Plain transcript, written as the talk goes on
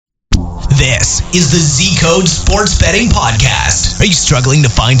This is the Z-Code Sports Betting Podcast. Are you struggling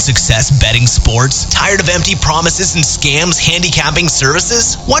to find success betting sports? Tired of empty promises and scams handicapping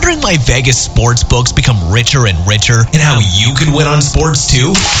services? Wondering why Vegas sports books become richer and richer and how you can win on sports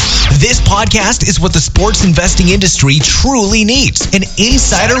too? This podcast is what the sports investing industry truly needs. An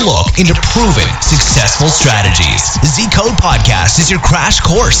insider look into proven, successful strategies. Z-Code Podcast is your crash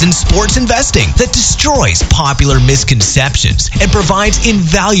course in sports investing that destroys popular misconceptions and provides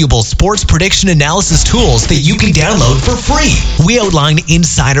invaluable sports prediction analysis tools that you can download for free. We outline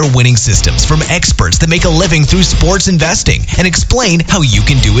insider winning systems from experts that make a living through sports investing and explain how you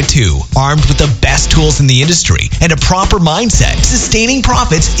can do it too. Armed with the best tools in the industry and a proper mindset, sustaining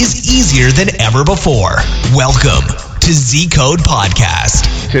profits is easier than ever before. Welcome to Z-Code Podcast.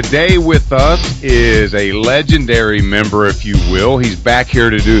 Today with us is a legendary member, if you will. He's back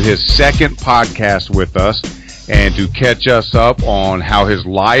here to do his second podcast with us and to catch us up on how his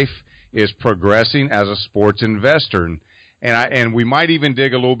life is progressing as a sports investor. And we might even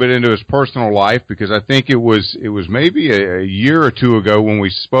dig a little bit into his personal life, because I think it was maybe a year or two ago when we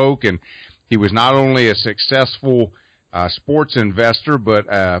spoke, and he was not only a successful sports investor, but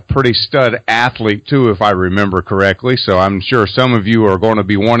a pretty stud athlete too, if I remember correctly. So I'm sure some of you are going to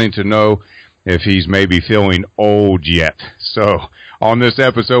be wanting to know if he's maybe feeling old yet. So on this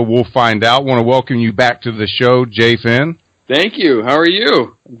episode, we'll find out. I want to welcome you back to the show, JFEN. Thank you. How are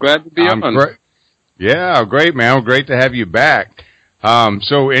you? I'm glad to be on. Great. Yeah, great, man. Great to have you back.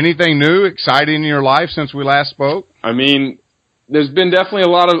 So anything new, exciting in your life since we last spoke? I mean, there's been definitely a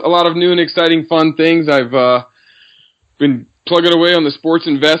lot of new and exciting fun things. I've been plugging away on the sports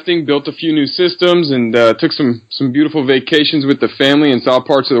investing, built a few new systems, and took some beautiful vacations with the family and saw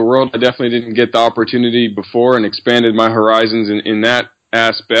parts of the world I definitely didn't get the opportunity before, and expanded my horizons in that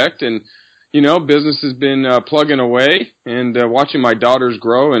aspect. And you know, business has been plugging away, and watching my daughters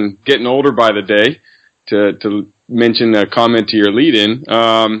grow and getting older by the day, to mention a comment to your lead-in.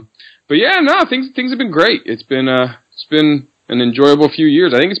 But yeah, no, things have been great. It's been an enjoyable few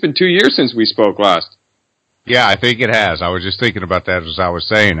years. I think it's been 2 years since we spoke last. Yeah, I think it has. I was just thinking about that as I was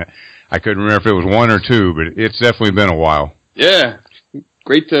saying it. I couldn't remember if it was 1 or 2, but it's definitely been a while. Yeah,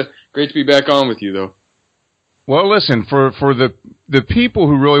 great to be back on with you, though. Well, listen, for the people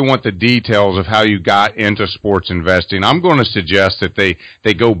who really want the details of how you got into sports investing, I'm going to suggest that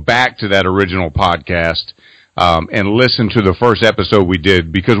they go back to that original podcast and listen to the first episode we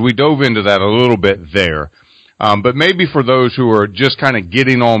did, because we dove into that a little bit there. But maybe for those who are just kind of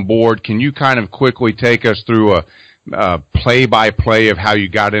getting on board, can you kind of quickly take us through a play-by-play of how you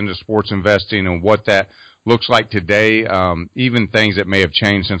got into sports investing and what that looks like today, even things that may have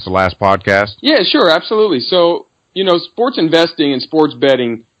changed since the last podcast? Yeah, sure, absolutely. So, you know, sports investing and sports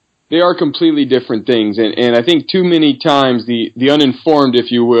betting, they are completely different things. And I think too many times the uninformed,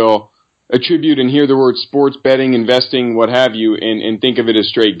 if you will, attribute and hear the word sports betting, investing, what have you, and think of it as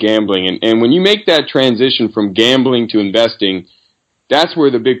straight gambling. And when you make that transition from gambling to investing, that's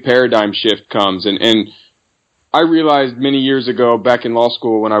where the big paradigm shift comes. And I realized many years ago, back in law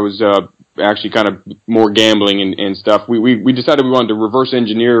school, when I was actually kind of more gambling and stuff, we decided we wanted to reverse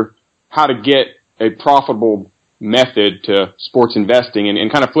engineer how to get a profitable method to sports investing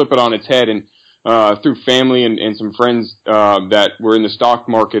and kind of flip it on its head. And through family and some friends that were in the stock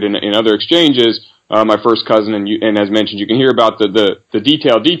market and other exchanges, my first cousin, and as mentioned, you can hear about the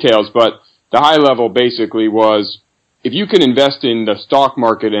details, but the high level basically was, if you can invest in the stock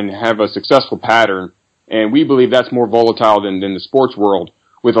market and have a successful pattern, and we believe that's more volatile than the sports world,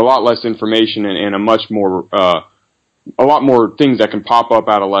 with a lot less information and a lot more things that can pop up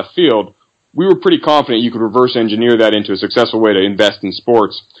out of left field, we were pretty confident you could reverse engineer that into a successful way to invest in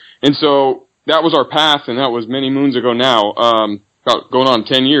sports. And so that was our path, and that was many moons ago now, about going on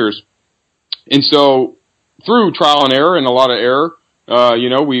 10 years. And so through trial and error and a lot of error,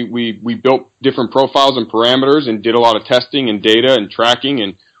 we built different profiles and parameters and did a lot of testing and data and tracking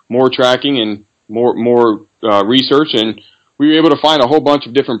and more research, and we were able to find a whole bunch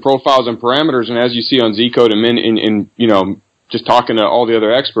of different profiles and parameters. And as you see on Z-Code and you know, just talking to all the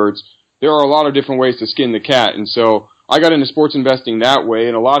other experts, there are a lot of different ways to skin the cat. And so I got into sports investing that way,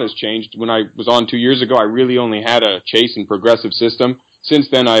 and a lot has changed. When I was on 2 years ago, I really only had a chase and progressive system. Since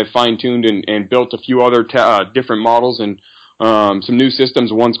then, I have fine-tuned and built a few other different models and some new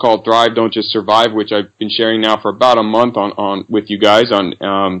systems. One's called Thrive, Don't Just Survive, which I've been sharing now for about a month on with you guys.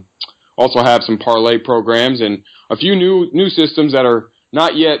 Also have some parlay programs and a few new systems that are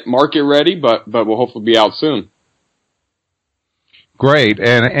not yet market ready, but will hopefully be out soon. Great,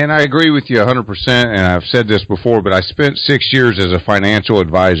 and I agree with you 100%, and I've said this before, but I spent 6 years as a financial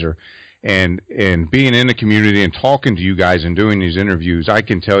advisor, and being in the community and talking to you guys and doing these interviews, I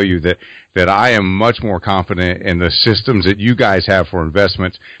can tell you that I am much more confident in the systems that you guys have for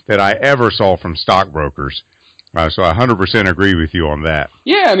investments that I ever saw from stockbrokers. So I 100% agree with you on that.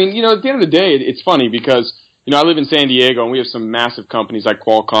 Yeah, I mean, at the end of the day, it's funny because, I live in San Diego, and we have some massive companies like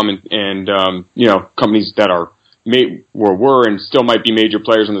Qualcomm and companies that are were and still might be major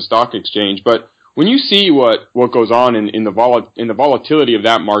players on the stock exchange. But when you see what goes on in the volatility of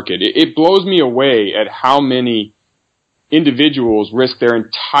that market, it blows me away at how many individuals risk their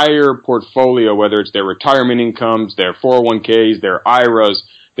entire portfolio, whether it's their retirement incomes, their 401ks, their IRAs,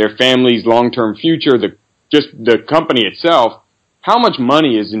 their family's long-term future, just the company itself. How much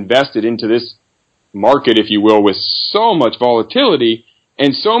money is invested into this market, if you will, with so much volatility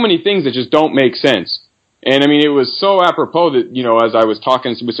and so many things that just don't make sense. And I mean, it was so apropos that, as I was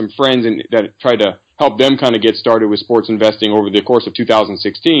talking with some friends and that tried to help them kind of get started with sports investing over the course of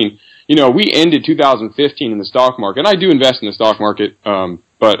 2016, we ended 2015 in the stock market. And I do invest in the stock market,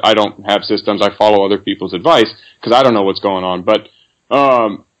 but I don't have systems. I follow other people's advice because I don't know what's going on. But,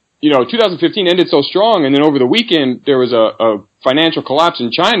 2015 ended so strong. And then over the weekend, there was a financial collapse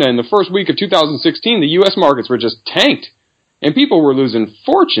in China. In the first week of 2016, the U.S. markets were just tanked. And people were losing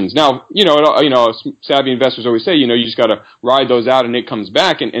fortunes. Now, savvy investors always say, you just got to ride those out and it comes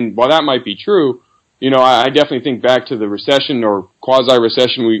back. And while that might be true, I definitely think back to the recession or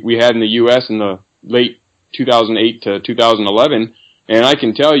quasi-recession we had in the U.S. in the late 2008 to 2011. And I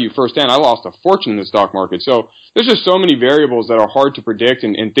can tell you firsthand, I lost a fortune in the stock market. So there's just so many variables that are hard to predict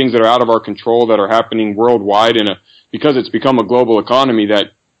and things that are out of our control that are happening worldwide. And because it's become a global economy,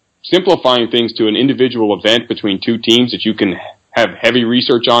 that simplifying things to an individual event between two teams that you can have heavy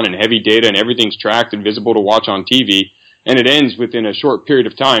research on and heavy data and everything's tracked and visible to watch on TV, and it ends within a short period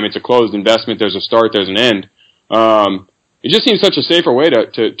of time. It's a closed investment. There's a start. There's an end. It just seems such a safer way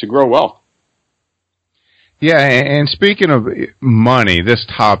to grow wealth. Yeah, and speaking of money, this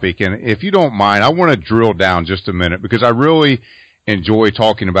topic, and if you don't mind, I want to drill down just a minute because I really enjoy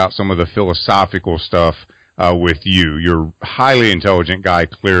talking about some of the philosophical stuff with you. You're a highly intelligent guy,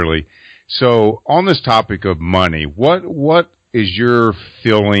 clearly. So on this topic of money, what is your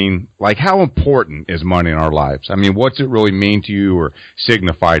feeling, like how important is money in our lives? I mean, what's it really mean to you or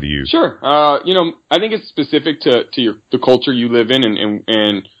signify to you? Sure. I think it's specific to the culture you live in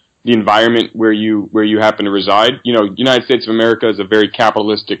and the environment where you happen to reside. United States of America is a very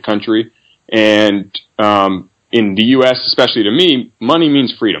capitalistic country, and in the U.S., especially to me, money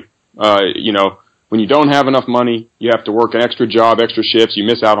means freedom. When you don't have enough money, you have to work an extra job, extra shifts. You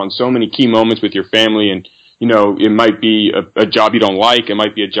miss out on so many key moments with your family, and it might be a job you don't like. It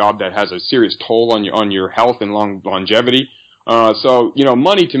might be a job that has a serious toll on your health and longevity. So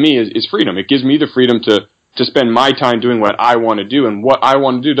money to me is freedom. It gives me the freedom to spend my time doing what I want to do, and what I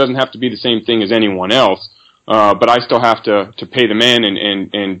want to do doesn't have to be the same thing as anyone else. But I still have to pay the man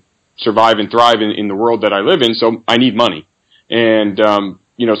and survive and thrive in the world that I live in. So I need money, and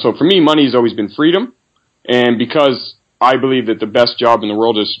so for me, money has always been freedom. And because I believe that the best job in the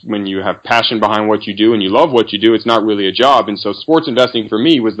world is when you have passion behind what you do and you love what you do, it's not really a job. And so sports investing for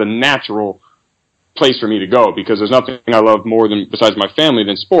me was the natural place for me to go because there's nothing I love more than, besides my family,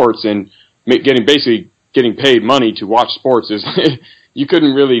 than sports. And getting paid money to watch sports is, you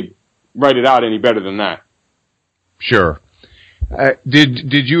couldn't really write it out any better than that. Sure.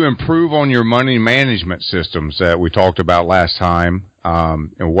 Did you improve on your money management systems that we talked about last time?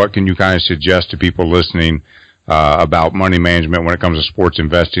 And what can you kind of suggest to people listening about money management when it comes to sports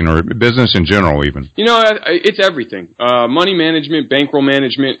investing or business in general even? It's everything. Money management, bankroll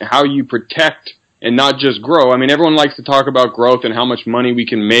management, how you protect and not just grow. I mean, everyone likes to talk about growth and how much money we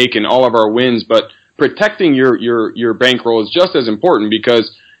can make and all of our wins, but protecting your bankroll is just as important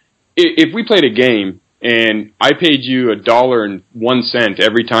because if we played a game and I paid you $1.01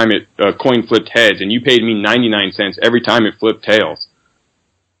 every time a coin flipped heads, and you paid me 99 cents every time it flipped tails.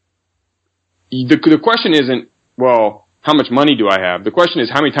 The question isn't, well, how much money do I have? The question is,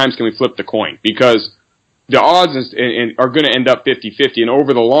 how many times can we flip the coin? Because the odds are going to end up 50-50, and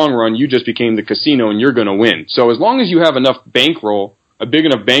over the long run, you just became the casino and you're going to win. So as long as you have enough bankroll, a big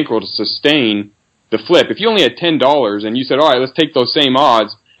enough bankroll to sustain the flip, if you only had $10 and you said, all right, let's take those same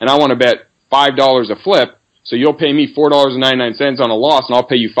odds, and I want to bet $5 a flip, so you'll pay me $4.99 on a loss, and I'll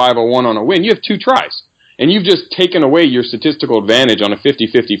pay you $5.01 on a win. You have two tries. And you've just taken away your statistical advantage on a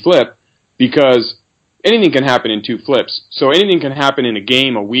 50-50 flip because anything can happen in two flips. So anything can happen in a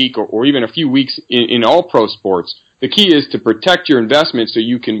game, a week, or even a few weeks in all pro sports. The key is to protect your investment so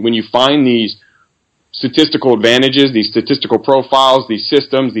you can, when you find these statistical advantages, these statistical profiles, these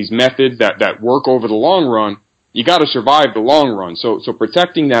systems, these methods that work over the long run, you got to survive the long run. So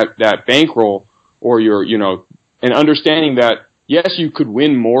protecting that bankroll or and understanding that, yes, you could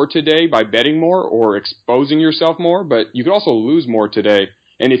win more today by betting more or exposing yourself more, but you could also lose more today.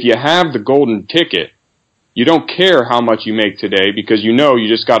 And if you have the golden ticket, you don't care how much you make today because you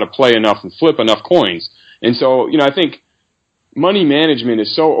just got to play enough and flip enough coins. And so, I think money management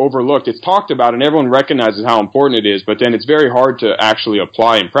is so overlooked. It's talked about and everyone recognizes how important it is, but then it's very hard to actually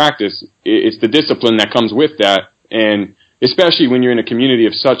apply and practice. It's the discipline that comes with that. And especially when you're in a community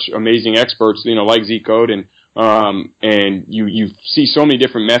of such amazing experts, like Z Code and you see so many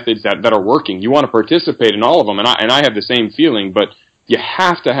different methods that are working. You want to participate in all of them. And I have the same feeling, but you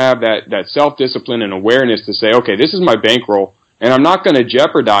have to have that self-discipline and awareness to say, okay, this is my bankroll and I'm not going to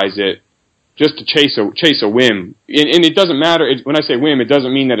jeopardize it just to chase a whim. And it doesn't matter. When I say whim, it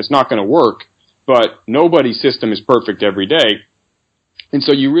doesn't mean that it's not going to work, but nobody's system is perfect every day. And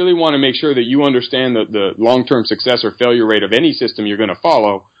so you really want to make sure that you understand the long-term success or failure rate of any system you're going to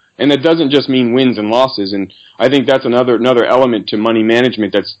follow. And that doesn't just mean wins and losses. And I think that's another element to money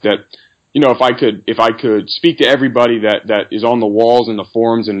management if I could speak to everybody that is on the walls and the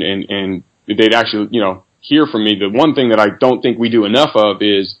forums and they'd actually, hear from me, the one thing that I don't think we do enough of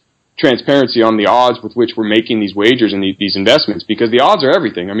is transparency on the odds with which we're making these wagers and these investments, because the odds are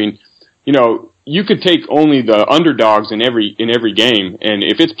everything. I mean, you could take only the underdogs in every game, and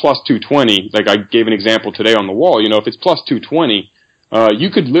if it's plus 220, like I gave an example today on the wall, if it's plus 220,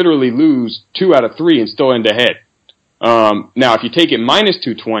 you could literally lose 2 out of 3 and still end ahead. Now, if you take it minus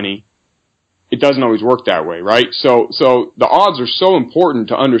 220, it doesn't always work that way, right? So the odds are so important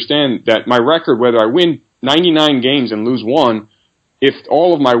to understand that my record, whether I win 99 games and lose 1, if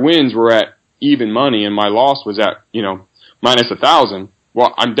all of my wins were at even money and my loss was at, minus 1,000,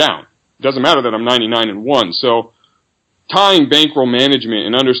 well, I'm down. It doesn't matter that I'm 99-1. So tying bankroll management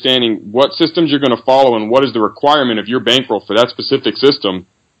and understanding what systems you're going to follow and what is the requirement of your bankroll for that specific system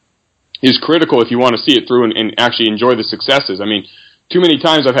is critical if you want to see it through and actually enjoy the successes. I mean, too many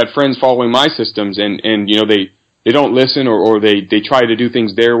times I've had friends following my systems and they don't listen or they try to do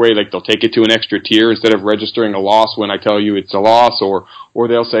things their way, like they'll take it to an extra tier instead of registering a loss when I tell you it's a loss, or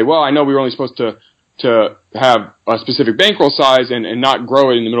they'll say, well, I know we were only supposed to have a specific bankroll size and not grow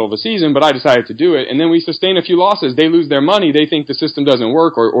it in the middle of a season, but I decided to do it, and then we sustain a few losses. They lose their money, they think the system doesn't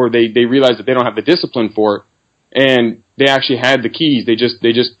work, or they realize that they don't have the discipline for it, and they actually had the keys, they just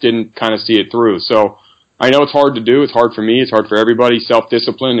didn't kind of see it through. So I know it's hard to do, it's hard for me, it's hard for everybody.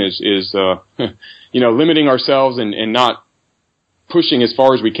 Self-discipline is limiting ourselves and not pushing as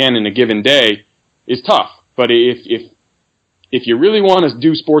far as we can in a given day is tough. But if you really want to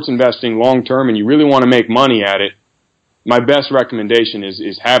do sports investing long term and you really want to make money at it, my best recommendation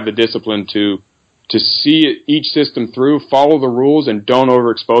is have the discipline to see each system through, follow the rules, and don't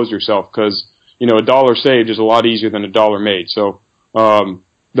overexpose yourself, because a dollar saved is a lot easier than a dollar made. So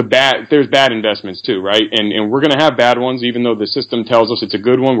there's bad investments too, right? And we're going to have bad ones, even though the system tells us it's a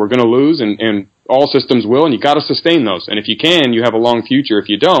good one. We're going to lose, and all systems will, and you got to sustain those. And if you can, you have a long future. If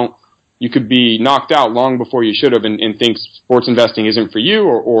you don't, you could be knocked out long before you should have, and think sports investing isn't for you,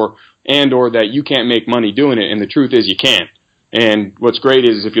 or that you can't make money doing it. And the truth is, you can. And what's great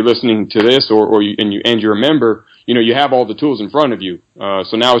is if you're listening to this, and you're a member, you have all the tools in front of you.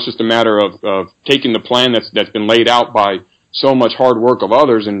 So now it's just a matter of taking the plan that's been laid out by so much hard work of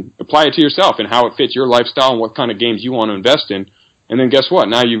others and apply it to yourself and how it fits your lifestyle and what kind of games you want to invest in. And then guess what?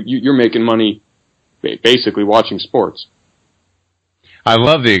 Now you're making money basically watching sports. I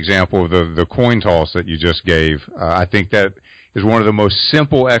love the example of the coin toss that you just gave. I think that is one of the most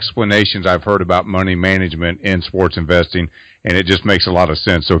simple explanations I've heard about money management in sports investing, and it just makes a lot of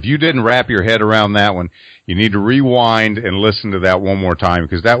sense. So if you didn't wrap your head around that one, you need to rewind and listen to that one more time,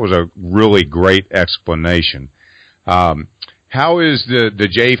 because that was a really great explanation. How is the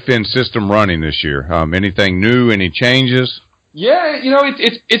JFEN system running this year? Anything new? Any changes? Yeah,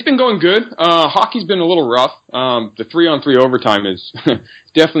 it's been going good. Hockey's been a little rough. The 3-on-3 overtime is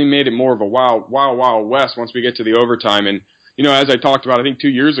definitely made it more of a wild west once we get to the overtime. And as I talked about, I think 2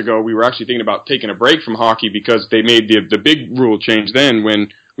 years ago, we were actually thinking about taking a break from hockey because they made the big rule change then when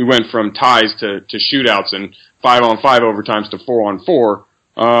we went from ties to shootouts and 5-on-5 overtimes to 4-on-4.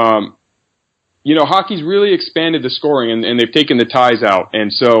 Hockey's really expanded the scoring and they've taken the ties out.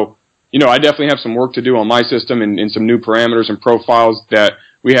 And so, I definitely have some work to do on my system and some new parameters and profiles that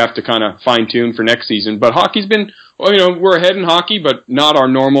we have to kind of fine tune for next season. But hockey's been, we're ahead in hockey, but not our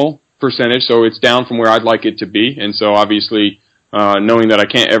normal percentage. So it's down from where I'd like it to be. And so obviously, knowing that I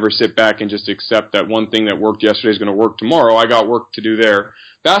can't ever sit back and just accept that one thing that worked yesterday is going to work tomorrow. I got work to do there.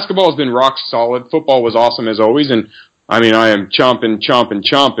 Basketball has been rock solid. Football was awesome as always, and I am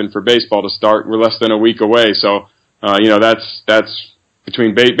chomping for baseball to start. We're less than a week away, so that's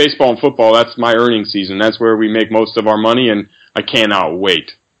between baseball and football. That's my earning season. That's where we make most of our money, and I cannot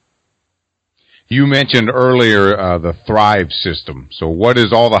wait. You mentioned earlier the Thrive system. So what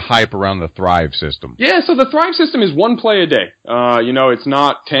is all the hype around the Thrive system? Yeah, so the Thrive system is one play a day. It's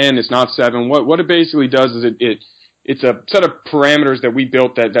not 10, it's not 7. What it basically does is it's a set of parameters that we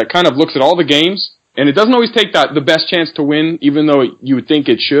built that kind of looks at all the games, and it doesn't always take the best chance to win, even though you would think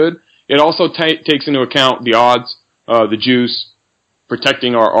it should. It also takes into account the odds, the juice,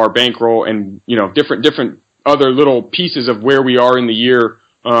 protecting our bankroll, and different other little pieces of where we are in the year.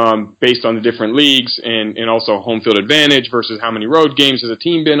 Based on the different leagues and also home field advantage versus how many road games has a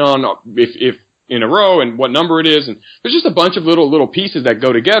team been on, if in a row, and what number it is. And there's just a bunch of little pieces that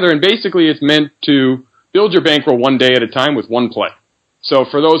go together, and basically it's meant to build your bankroll one day at a time with one play. So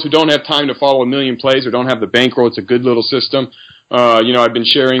for those who don't have time to follow a million plays or don't have the bankroll, it's a good little system. I've been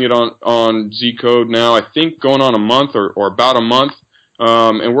sharing it on Z Code now, I think going on a month or about a month.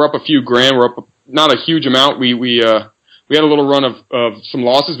 And we're up a few grand. We're up not a huge amount. We had a little run of some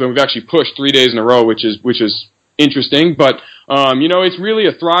losses, but we've actually pushed 3 days in a row, which is interesting. But it's really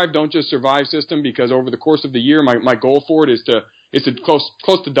a thrive, don't just survive system, because over the course of the year, my goal for it is to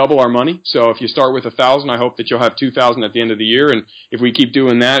close to double our money. So if you start with 1,000, I hope that you'll have 2,000 at the end of the year. And if we keep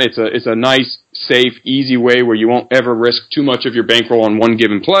doing that, it's a nice, safe, easy way where you won't ever risk too much of your bankroll on one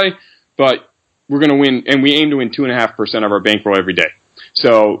given play. But we're going to win, and we aim to win 2.5% of our bankroll every day.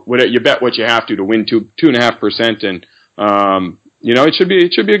 So you bet what you have to win 2.5%, and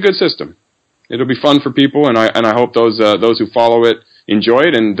it should be a good system. It'll be fun for people, and I hope those who follow it enjoy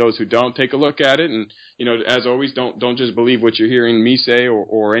it, and those who don't, take a look at it. And as always, don't just believe what you're hearing me say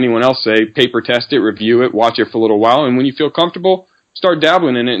or anyone else say. Paper test it, review it, watch it for a little while, and when you feel comfortable, start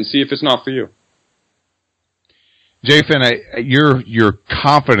dabbling in it and see if it's not for you. JFEN, your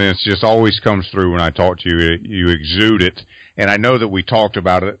confidence just always comes through when I talk to you. You exude it, and I know that we talked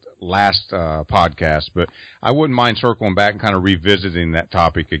about it last podcast, but I wouldn't mind circling back and kind of revisiting that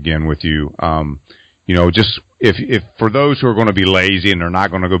topic again with you. Just if for those who are going to be lazy and they're not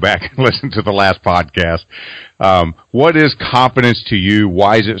going to go back and listen to the last podcast, what is confidence to you?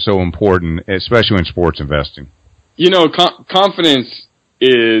 Why is it so important, especially in sports investing? Confidence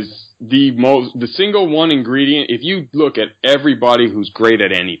is the single one ingredient. If you look at everybody who's great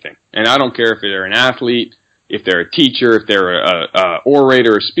at anything, and I don't care if they're an athlete, if they're a teacher, if they're a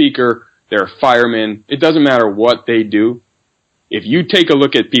orator, a speaker, they're a fireman, it doesn't matter what they do. If you take a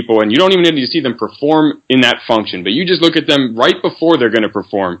look at people, and you don't even need to see them perform in that function, but you just look at them right before they're going to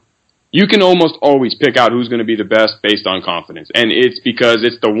perform, you can almost always pick out who's going to be the best based on confidence. And it's because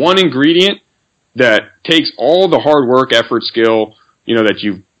it's the one ingredient that takes all the hard work, effort, skill, that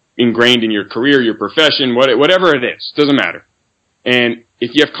you've ingrained in your career, your profession, whatever it is, doesn't matter. And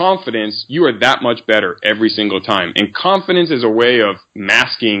if you have confidence, you are that much better every single time. And confidence is a way of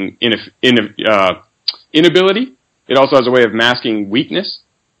masking inability. It also has a way of masking weakness.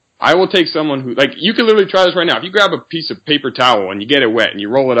 I will take someone who, you can literally try this right now. If you grab a piece of paper towel and you get it wet and you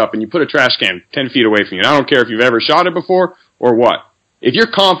roll it up and you put a trash can 10 feet away from you, and I don't care if you've ever shot it before or what. If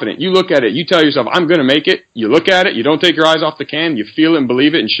you're confident, you look at it, you tell yourself, I'm going to make it. You look at it, you don't take your eyes off the can, you feel it and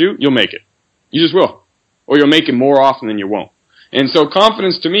believe it and shoot, you'll make it. You just will. Or you'll make it more often than you won't. And so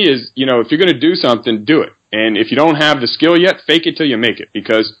confidence to me is, if you're going to do something, do it. And if you don't have the skill yet, fake it till you make it.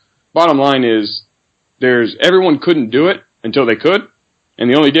 Because bottom line is, everyone couldn't do it until they could.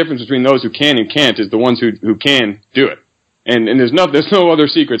 And the only difference between those who can and can't is the ones who can do it. And there's no other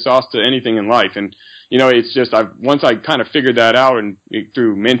secret sauce to anything in life. And, it's just, once I kind of figured that out and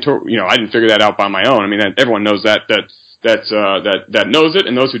through mentor, I didn't figure that out by my own. I mean, everyone knows that knows it,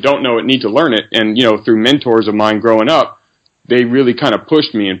 and those who don't know it need to learn it. And, through mentors of mine growing up, they really kind of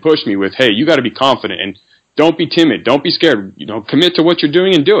pushed me with, hey, you got to be confident and don't be timid. Don't be scared. Commit to what you're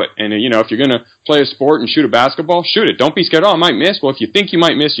doing and do it. And, if you're going to play a sport and shoot a basketball, shoot it. Don't be scared. Oh, I might miss. Well, if you think you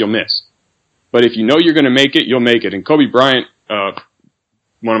might miss, you'll miss. But if you know you're going to make it, you'll make it. And Kobe Bryant,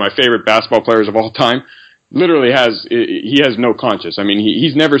 one of my favorite basketball players of all time, literally has no conscience. I mean,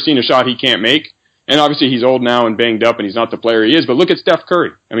 he's never seen a shot he can't make. And obviously he's old now and banged up and he's not the player he is. But look at Steph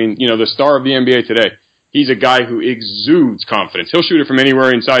Curry. I mean, the star of the NBA today. He's a guy who exudes confidence. He'll shoot it from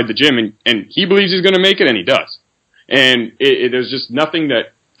anywhere inside the gym, and he believes he's going to make it, and he does. And there's just nothing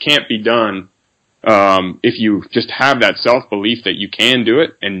that can't be done if you just have that self-belief that you can do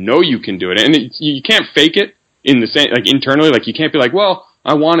it and know you can do it. And you can't fake it in the same, internally. You can't be like, well,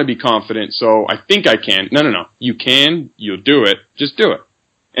 I want to be confident, so I think I can. No. You can. You'll do it. Just do it.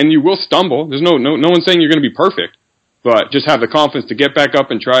 And you will stumble. There's no one saying you're going to be perfect. But just have the confidence to get back up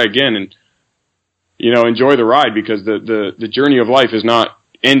and try again and, enjoy the ride, because the journey of life is not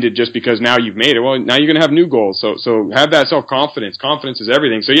ended just because now you've made it. Well, now you're going to have new goals. So have that self-confidence. Confidence is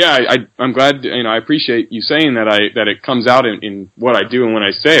everything. So yeah, I'm glad, I appreciate you saying that it comes out in what I do and when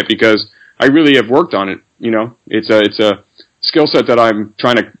I say it, because I really have worked on it. It's a skill set that I'm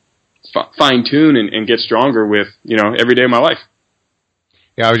trying to fine tune and get stronger with, every day of my life.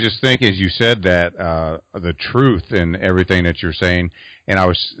 Yeah, I was just thinking, as you said that, the truth in everything that you're saying, and I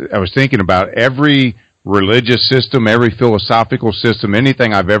was thinking about every religious system, every philosophical system,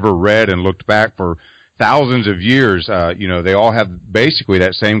 anything I've ever read and looked back for thousands of years, they all have basically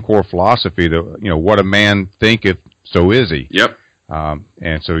that same core philosophy that, what a man thinketh, so is he. Yep.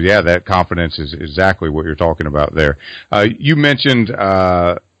 And so, yeah, that confidence is exactly what you're talking about there. You mentioned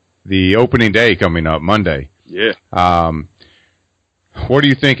the opening day coming up Monday. Yeah. What are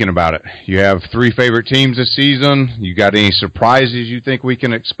you thinking about it? You have 3 favorite teams this season. You got any surprises you think we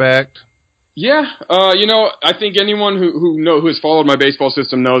can expect? Yeah, I think anyone who has followed my baseball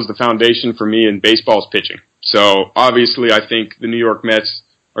system knows the foundation for me in baseball is pitching. So obviously, I think the New York Mets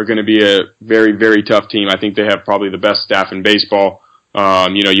are going to be a very, very tough team. I think they have probably the best staff in baseball.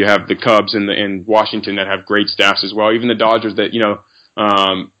 You have the Cubs and Washington that have great staffs as well. Even the Dodgers that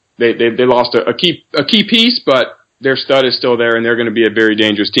they lost a key piece, but their stud is still there, and they're going to be a very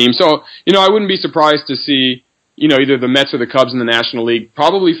dangerous team. So I wouldn't be surprised to see either the Mets or the Cubs in the National League,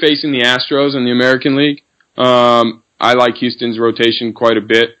 probably facing the Astros in the American League. I like Houston's rotation quite a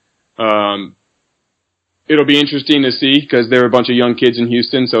bit. It'll be interesting to see because there are a bunch of young kids in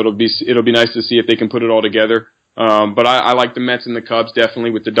Houston, so it'll be nice to see if they can put it all together. But I like the Mets and the Cubs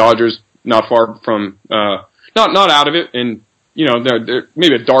definitely, with the Dodgers not far from not out of it, and they're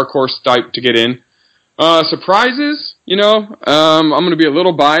maybe a dark horse type to get in. Surprises, I'm going to be a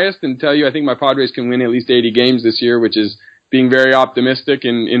little biased and tell you I think my Padres can win at least 80 games this year, which is being very optimistic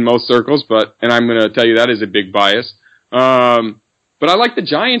in most circles, and I'm going to tell you that is a big bias. But I like the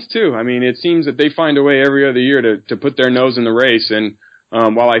Giants too. I mean, it seems that they find a way every other year to put their nose in the race, and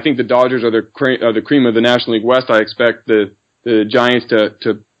while I think the Dodgers are the cream of the National League West, I expect the Giants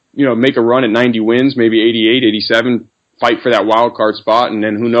to make a run at 90 wins, maybe 88, 87, fight for that wild card spot, and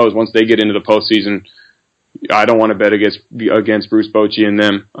then who knows, once they get into the postseason, I don't want to bet against Bruce Bochy and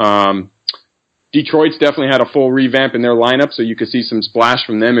them. Detroit's definitely had a full revamp in their lineup, so you could see some splash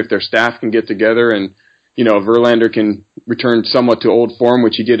from them if their staff can get together, and Verlander can return somewhat to old form,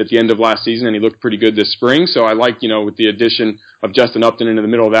 which he did at the end of last season, and he looked pretty good this spring. So I like, with the addition of Justin Upton into the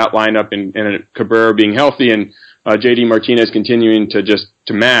middle of that lineup and Cabrera being healthy and JD Martinez continuing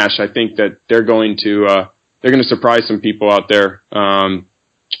to mash, I think that they're going to surprise some people out there in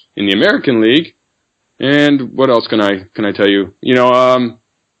the American League. And what else can I tell you?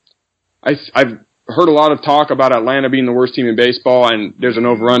 I've heard a lot of talk about Atlanta being the worst team in baseball, and there's an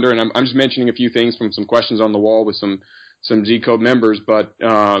over-under, and I'm just mentioning a few things from some questions on the wall with some Z-Code members, but,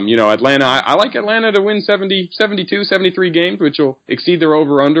 Atlanta, I like Atlanta to win 72, 73 games, which will exceed their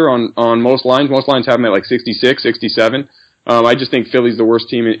over-under on most lines. Most lines have them at like 66, 67. I just think Philly's the worst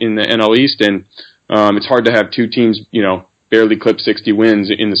team in the NL East, and it's hard to have two teams, barely clip 60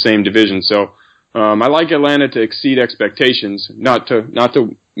 wins in the same division, so I like Atlanta to exceed expectations, not to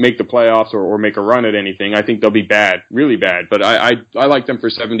make the playoffs or make a run at anything. I think they'll be bad, really bad. But I like them for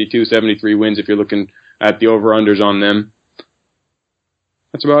 72, 73 wins if you're looking at the over-unders on them.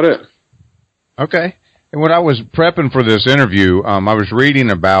 That's about it. Okay. And when I was prepping for this interview, I was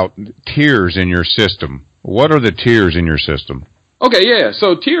reading about tiers in your system. What are the tiers in your system? Okay, yeah.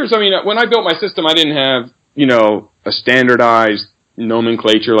 So tiers, when I built my system, I didn't have, a standardized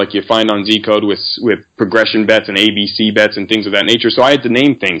nomenclature like you find on Z-Code with progression bets and ABC bets and things of that nature. So I had to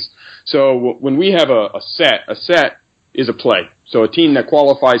name things. So when we have a set is a play. So a team that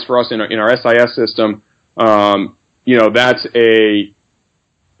qualifies for us in our SIS system, that's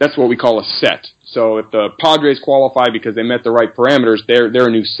what we call a set. So if the Padres qualify because they met the right parameters, they're a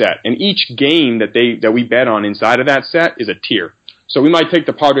new set. And each game that we bet on inside of that set is a tier. So we might take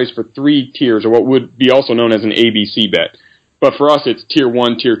the Padres for 3 tiers, or what would be also known as an ABC bet. But for us, it's tier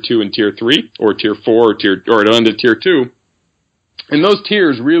 1, tier 2, and tier 3, or tier 4, or it'll end at tier 2. And those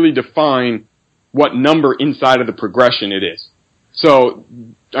tiers really define what number inside of the progression it is. So,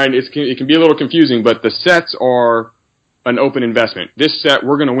 it can be a little confusing, but the sets are an open investment. This set,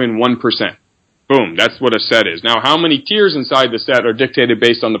 we're going to win 1%. Boom, that's what a set is. Now, how many tiers inside the set are dictated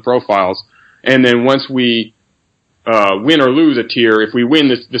based on the profiles, and then once we win or lose a tier, if we win,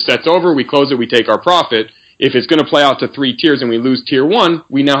 the set's over, we close it, we take our profit. if it's going to play out to 3 tiers and we lose tier 1,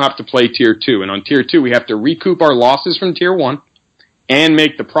 we now have to play tier 2. And on tier 2, we have to recoup our losses from tier 1 and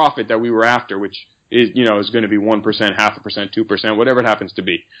make the profit that we were after, which is going to be 1%, 0.5%, 2%, whatever it happens to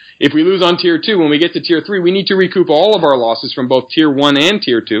be. If we lose on tier 2, when we get to tier 3, we need to recoup all of our losses from both tier 1 and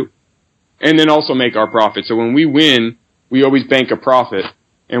tier 2, and then also make our profit. So when we win, we always bank a profit.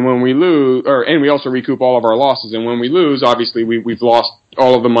 And when we lose, and we also recoup all of our losses. And when we lose, obviously we've lost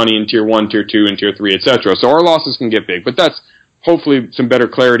all of the money in tier 1, tier 2, and tier 3, etc. So our losses can get big. But that's hopefully some better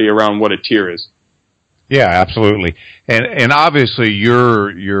clarity around what a tier is. Yeah, absolutely. And obviously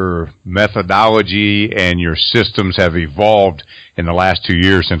your methodology and your systems have evolved in the last 2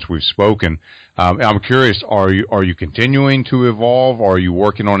 years since we've spoken. I'm curious, are you continuing to evolve? Are you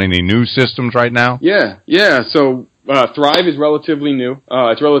working on any new systems right now? Yeah. So Thrive is relatively new.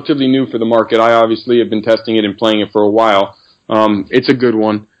 It's relatively new for the market. I obviously have been testing it and playing it for a while. It's a good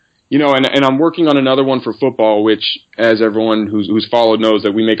one. And I'm working on another one for football, which, as everyone who's followed knows,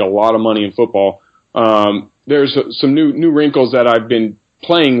 that we make a lot of money in football. There's some new wrinkles that I've been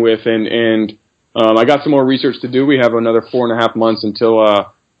playing with, and I got some more research to do. We have another 4.5 months until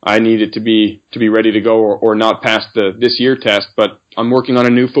I need it to be ready to go or not pass the this year test. But I'm working on a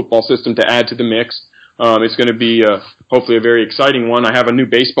new football system to add to the mix. It's going to be hopefully a very exciting one. I have a new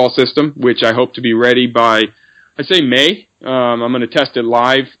baseball system, which I hope to be ready by, I'd say, May. I'm going to test it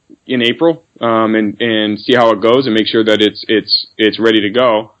live in April and see how it goes and make sure that it's ready to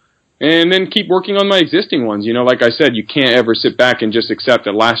go. And then keep working on my existing ones. Like I said, you can't ever sit back and just accept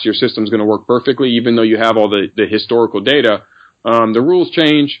that last year's system is going to work perfectly, even though you have all the historical data. The rules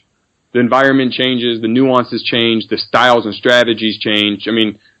change, the environment changes, the nuances change, the styles and strategies change. I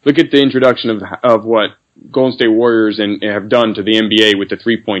mean, look at the introduction of what Golden State Warriors have done to the NBA with the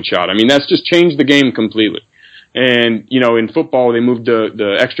 3-point shot. I mean, that's just changed the game completely. And, in football, they moved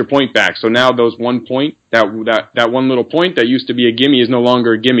the extra point back. So now those 1 point, that one little point that used to be a gimme is no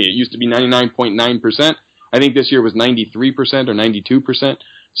longer a gimme. It used to be 99.9%. I think this year was 93% or 92%.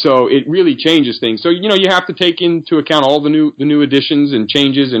 So it really changes things. So, you have to take into account all the new additions and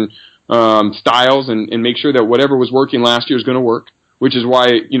changes and styles and make sure that whatever was working last year is going to work, which is why,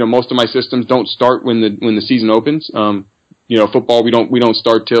 most of my systems don't start when the season opens. Football, we don't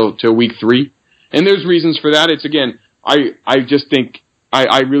start till week 3. And there's reasons for that. It's, again, I just think,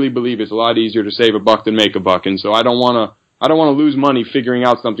 I really believe it's a lot easier to save a buck than make a buck. And so I don't want to lose money figuring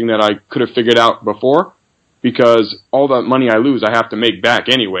out something that I could have figured out before, because all that money I lose, I have to make back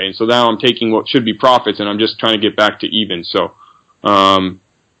anyway. And so now I'm taking what should be profits and I'm just trying to get back to even. So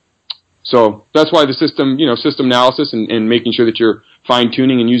that's why the system analysis and making sure that you're fine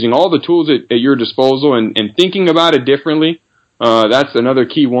tuning and using all the tools at your disposal and thinking about it differently. That's another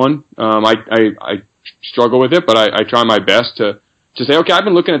key one. I struggle with it, but I try my best to say, okay, I've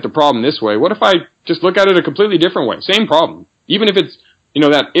been looking at the problem this way. What if I just look at it a completely different way? Same problem. Even if it's,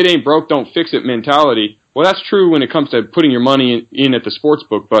 that it ain't broke, don't fix it mentality. Well, that's true when it comes to putting your money in at the sports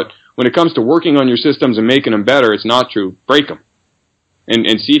book, but when it comes to working on your systems and making them better, it's not true. Break them.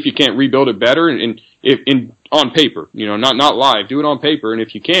 And see if you can't rebuild it better and on paper, not live. Do it on paper, and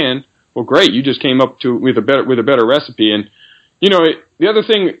if you can, well, great. You just came up with a better recipe. And the other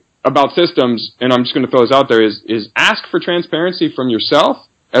thing about systems, and I'm just going to throw this out there, is ask for transparency from yourself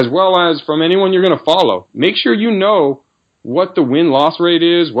as well as from anyone you're going to follow. Make sure you know what the win-loss rate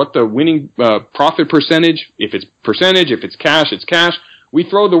is, what the winning profit percentage, if it's percentage, if it's cash, it's cash. We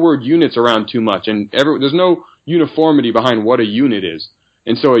throw the word units around too much, and there's no uniformity behind what a unit is.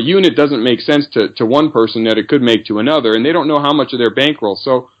 And so a unit doesn't make sense to one person that it could make to another, and they don't know how much of their bankroll.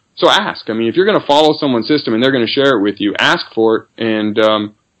 So ask. I mean, if you're going to follow someone's system and they're going to share it with you, ask for it, and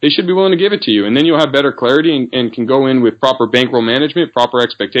they should be willing to give it to you. And then you'll have better clarity and can go in with proper bankroll management, proper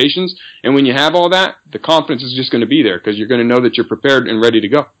expectations. And when you have all that, the confidence is just going to be there because you're going to know that you're prepared and ready to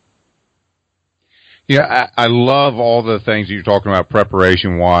go. Yeah, I love all the things that you're talking about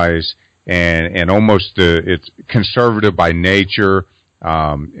preparation-wise and almost it's conservative by nature,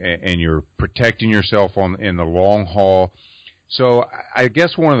 and you're protecting yourself in the long haul. So I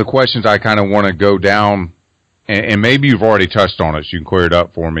guess one of the questions I kind of want to go down, and maybe you've already touched on it, so you can clear it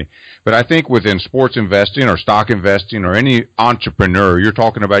up for me, but I think within sports investing or stock investing or any entrepreneur, you're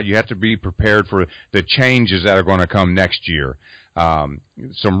talking about you have to be prepared for the changes that are going to come next year,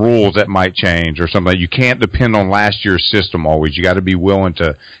 some rules that might change or something. You can't depend on last year's system always. You got to be willing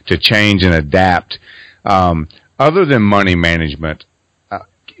to change and adapt. Other than money management,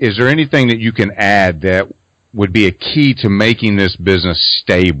 is there anything that you can add that would be a key to making this business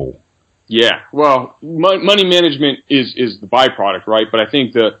stable? Yeah, well, money management is the byproduct, right? But I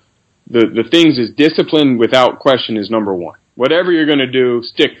think the things is discipline without question is number one. whatever you're going to do,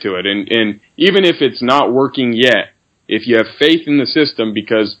 stick to it. And even if it's not working yet, if you have faith in the system,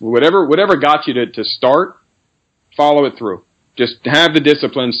 because whatever got you to start, follow it through. Just have the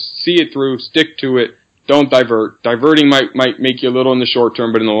discipline, see it through, stick to it. Don't divert. Diverting might make you a little in the short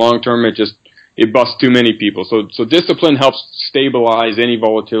term, but in the long term, it busts too many people. So discipline helps stabilize any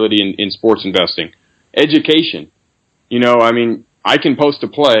volatility in sports investing. Education. I can post a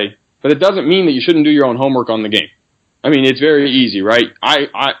play, but it doesn't mean that you shouldn't do your own homework on the game. It's very easy, right? I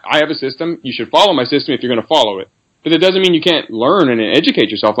have a system. You should follow my system if you're going to follow it. But it doesn't mean you can't learn and educate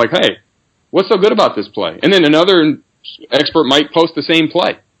yourself. Like, hey, what's so good about this play? And then another expert might post the same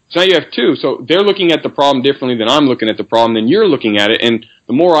play. So now you have two. So they're looking at the problem differently than I'm looking at the problem, than you're looking at it. And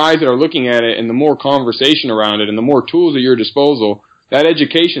the more eyes that are looking at it and the more conversation around it and the more tools at your disposal, that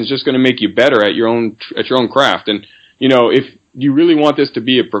education is just going to make you better at your own craft. And, if you really want this to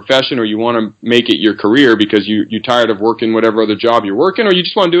be a profession or you want to make it your career because you're tired of working whatever other job you're working, or you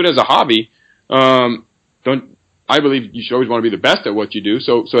just want to do it as a hobby, I believe you should always want to be the best at what you do.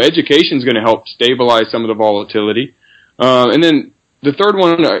 So education is going to help stabilize some of the volatility. And then the third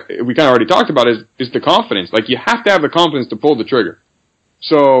one we kind of already talked about is the confidence. Like, you have to have the confidence to pull the trigger.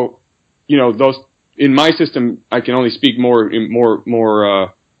 So, those in my system, I can only speak more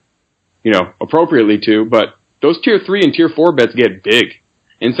appropriately to, but those tier 3 and tier 4 bets get big.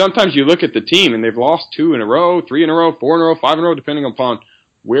 And sometimes you look at the team and they've lost 2 in a row, 3 in a row, 4 in a row, 5 in a row, depending upon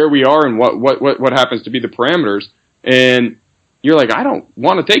where we are and what happens to be the parameters. And you're like, I don't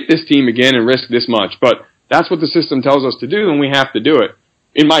want to take this team again and risk this much. But that's what the system tells us to do, and we have to do it.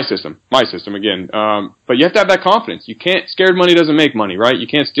 In my system again. But you have to have that confidence. You can't, scared money doesn't make money, right? You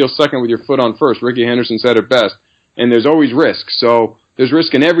can't steal second with your foot on first. Ricky Henderson said it best. And there's always risk. So there's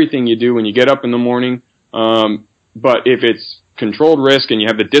risk in everything you do when you get up in the morning. But if it's controlled risk and you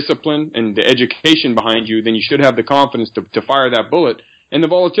have the discipline and the education behind you, then you should have the confidence to fire that bullet. And the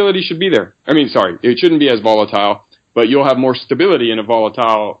volatility should be there. It shouldn't be as volatile, but you'll have more stability in a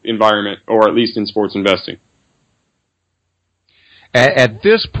volatile environment, or at least in sports investing. At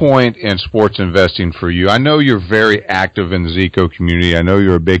this point in sports investing for you, I know you're very active in the Zico community. I know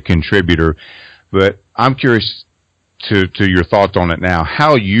you're a big contributor, but I'm curious to your thoughts on it now.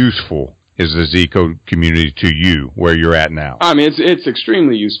 How useful is the Zico community to you where you're at now? It's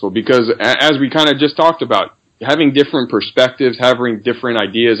extremely useful because, as we kind of just talked about, having different perspectives, having different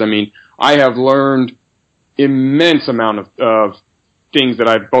ideas. I have learned immense amount of things that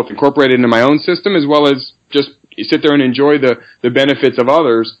I've both incorporated into my own system, as well as just sit there and enjoy the benefits of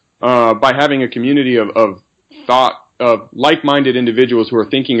others by having a community of thought, of like-minded individuals who are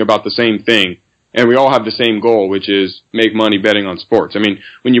thinking about the same thing. And we all have the same goal, which is make money betting on sports.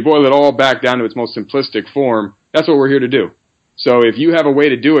 When you boil it all back down to its most simplistic form, that's what we're here to do. So if you have a way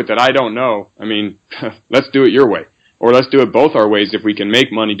to do it that I don't know, let's do it your way. Or let's do it both our ways if we can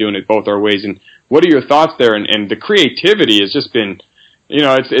make money doing it both our ways. And what are your thoughts there? And the creativity has just been,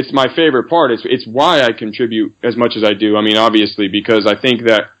 it's my favorite part. It's why I contribute as much as I do. Obviously, because I think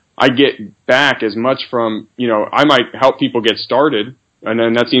that I get back as much from, I might help people get started, and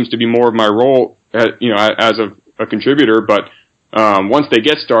then that seems to be more of my role, as a contributor. But once they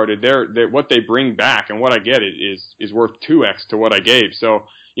get started, they're what they bring back and what I get is worth 2x to what I gave. So,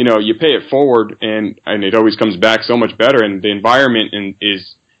 you pay it forward, and it always comes back so much better. And the environment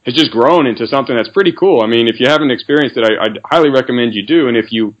has just grown into something that's pretty cool. If you haven't experienced it, I'd highly recommend you do. And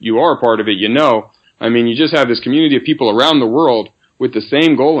if you are a part of it, you just have this community of people around the world with the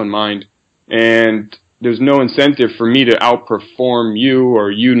same goal in mind. And there's no incentive for me to outperform you or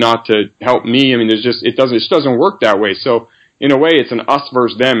you not to help me. It just doesn't work that way. So in a way, it's an us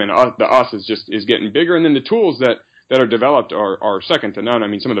versus them, and the us is getting bigger. And then the tools that are developed are second to none.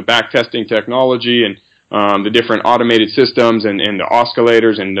 Some of the back testing technology and the different automated systems and the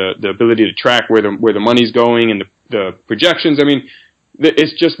oscillators and the ability to track where the money's going and the projections.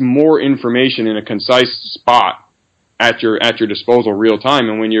 It's just more information in a concise spot at your disposal real time.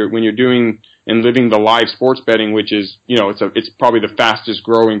 And when you're doing and living the live sports betting, which is, it's probably the fastest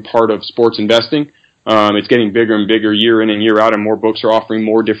growing part of sports investing. It's getting bigger and bigger year in and year out, and more books are offering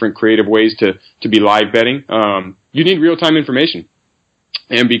more different creative ways to be live betting. You need real-time information.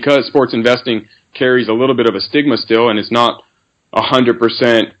 And because sports investing carries a little bit of a stigma still, and it's not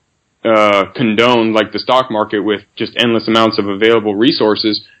 100% condoned like the stock market with just endless amounts of available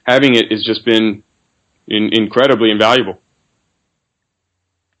resources, having it has just been incredibly invaluable.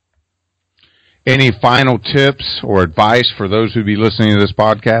 Any final tips or advice for those who'd be listening to this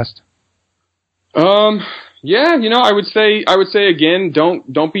podcast? I would say again,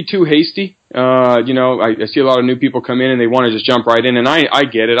 don't be too hasty. I see a lot of new people come in and they want to just jump right in, and I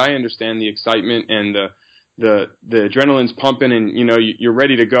get it. I understand the excitement and the adrenaline's pumping and, you're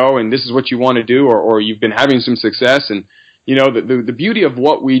ready to go and this is what you want to do, or you've been having some success. And, the beauty of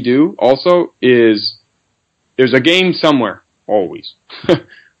what we do also is there's a game somewhere, always.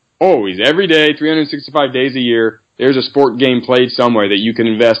 Always, every day, 365 days a year, there's a sport game played somewhere that you can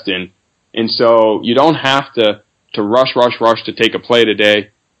invest in. And so you don't have to rush to take a play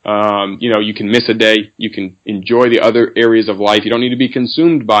today. You can miss a day. You can enjoy the other areas of life. You don't need to be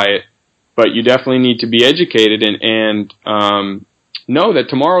consumed by it, but you definitely need to be educated and know that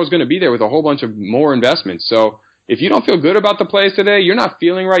tomorrow is going to be there with a whole bunch of more investments. So if you don't feel good about the plays today, you're not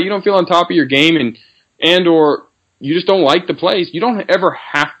feeling right, you don't feel on top of your game, and or you just don't like the plays, you don't ever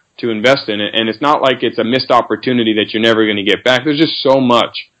have to invest in it. And it's not like it's a missed opportunity that you're never going to get back. There's just so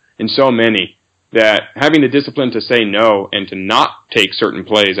much and so many that having the discipline to say no and to not take certain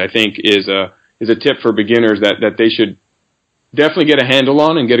plays, I think, is a tip for beginners that they should definitely get a handle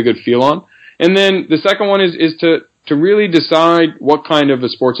on and get a good feel on. And then the second one is to really decide what kind of a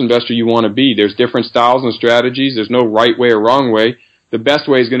sports investor you want to be. There's different styles and strategies. There's no right way or wrong way. The best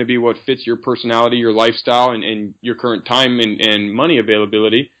way is going to be what fits your personality, your lifestyle, and your current time and money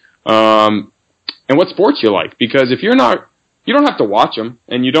availability, and what sports you like. Because if you don't have to watch them,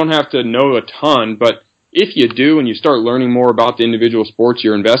 and you don't have to know a ton, but if you do and you start learning more about the individual sports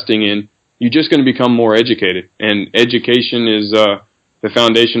you're investing in, you're just going to become more educated. And education is the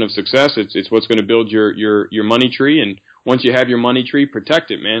foundation of success. It's what's going to build your money tree. And once you have your money tree,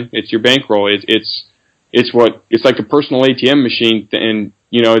 protect it, man. It's your bankroll. It's like a personal ATM machine, and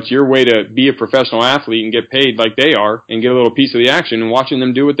it's your way to be a professional athlete and get paid like they are and get a little piece of the action and watching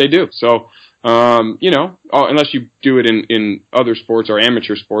them do what they do. So, unless you do it in other sports or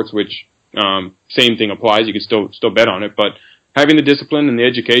amateur sports, which same thing applies. You can still bet on it, but having the discipline and the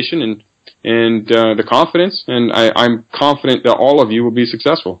education and the confidence, and I'm confident that all of you will be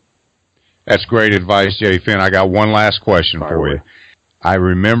successful. That's great advice, JFEN. I got one last question for you. I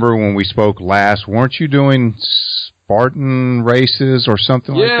remember when we spoke last, weren't you doing Spartan races or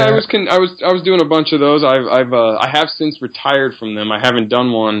something like that? Yeah, I was doing a bunch of those. I have since retired from them. I haven't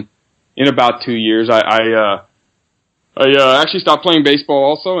done one in about 2 years. I actually stopped playing baseball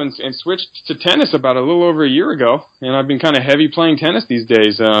also and switched to tennis about a little over a year ago. And I've been kind of heavy playing tennis these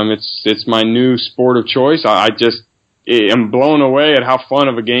days. It's my new sport of choice. I'm blown away at how fun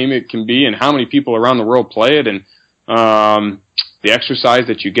of a game it can be and how many people around the world play it, and the exercise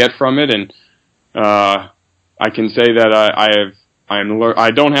that you get from it. And I can say that I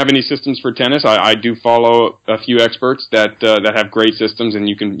don't have any systems for tennis. I do follow a few experts that have great systems, and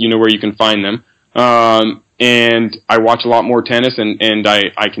you know where you can find them. And I watch a lot more tennis, and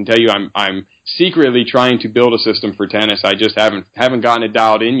I can tell you I'm secretly trying to build a system for tennis. I just haven't gotten it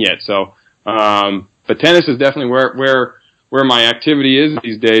dialed in yet. So, but tennis is definitely where my activity is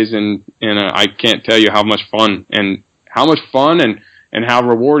these days, and I can't tell you how much fun and how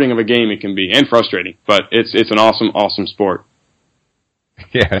rewarding of a game it can be, and frustrating. But it's an awesome sport.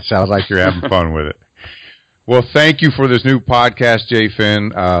 Yeah, it sounds like you're having fun with it. Well, thank you for this new podcast,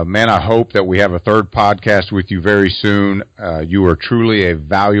 JFEN. Man, I hope that we have a third podcast with you very soon. You are truly a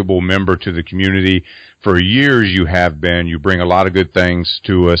valuable member to the community. For years you have been. You bring a lot of good things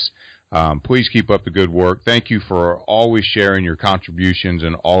to us. Please keep up the good work. Thank you for always sharing your contributions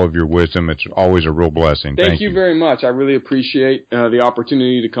and all of your wisdom. It's always a real blessing. Thank you very much. I really appreciate the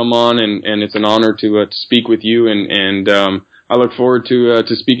opportunity to come on, and it's an honor to speak with you, and I look forward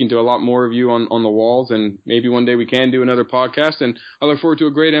to speaking to a lot more of you on the walls, and maybe one day we can do another podcast, and I look forward to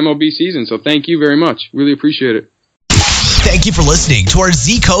a great MLB season. So thank you very much. Really appreciate it. Thank you for listening to our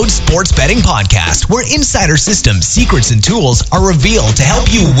Z Code Sports Betting Podcast, where insider systems, secrets, and tools are revealed to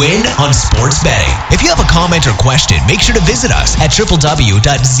help you win on sports betting. If you have a comment or question, make sure to visit us at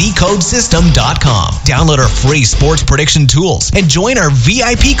www.zcodesystem.com. Download our free sports prediction tools and join our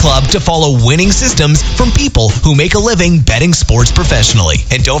VIP club to follow winning systems from people who make a living betting sports professionally.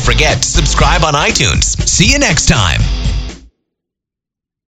 And don't forget to subscribe on iTunes. See you next time.